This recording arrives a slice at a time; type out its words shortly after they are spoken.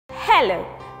Hello,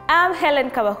 I'm Helen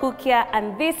Kawahukia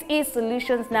and this is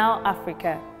Solutions Now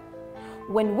Africa.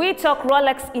 When we talk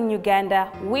Rolex in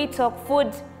Uganda, we talk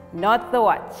food, not the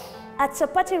watch. A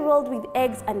chapati rolled with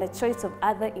eggs and a choice of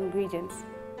other ingredients.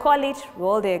 Call it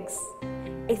rolled eggs.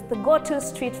 It's the go-to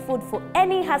street food for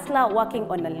any hustler working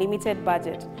on a limited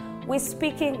budget. We're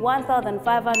speaking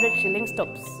 1,500 shillings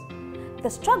tops. The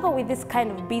struggle with this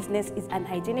kind of business is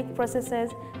unhygienic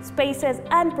processes, spaces,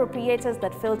 and proprietors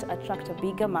that fail to attract a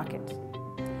bigger market.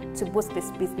 To boost this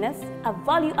business, a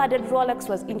value-added Rolex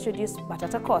was introduced, but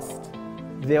at a cost.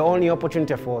 The only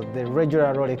opportunity for the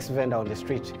regular Rolex vendor on the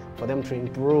street, for them to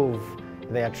improve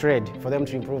their trade, for them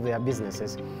to improve their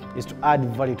businesses, is to add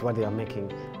value to what they are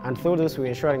making. And through this, we're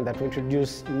ensuring that we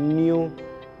introduce new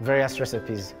various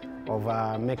recipes of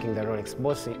making the Rolex,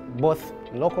 both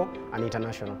local and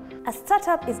international. A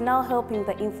startup is now helping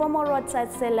the informal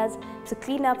roadside sellers to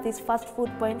clean up this fast food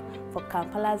point for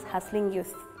Kampala's hustling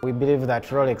youth. We believe that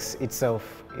Rolex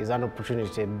itself is an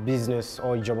opportunity, a business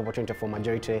or job opportunity for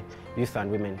majority youth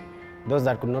and women. Those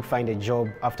that could not find a job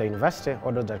after university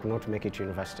or those that could not make it to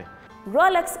university.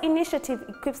 Rolex initiative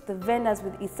equips the vendors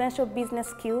with essential business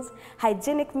skills,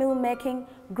 hygienic meal making,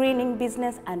 greening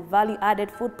business, and value-added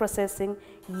food processing,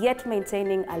 yet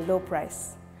maintaining a low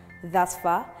price. Thus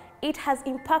far, it has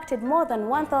impacted more than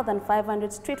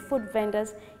 1,500 street food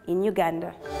vendors in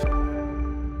Uganda.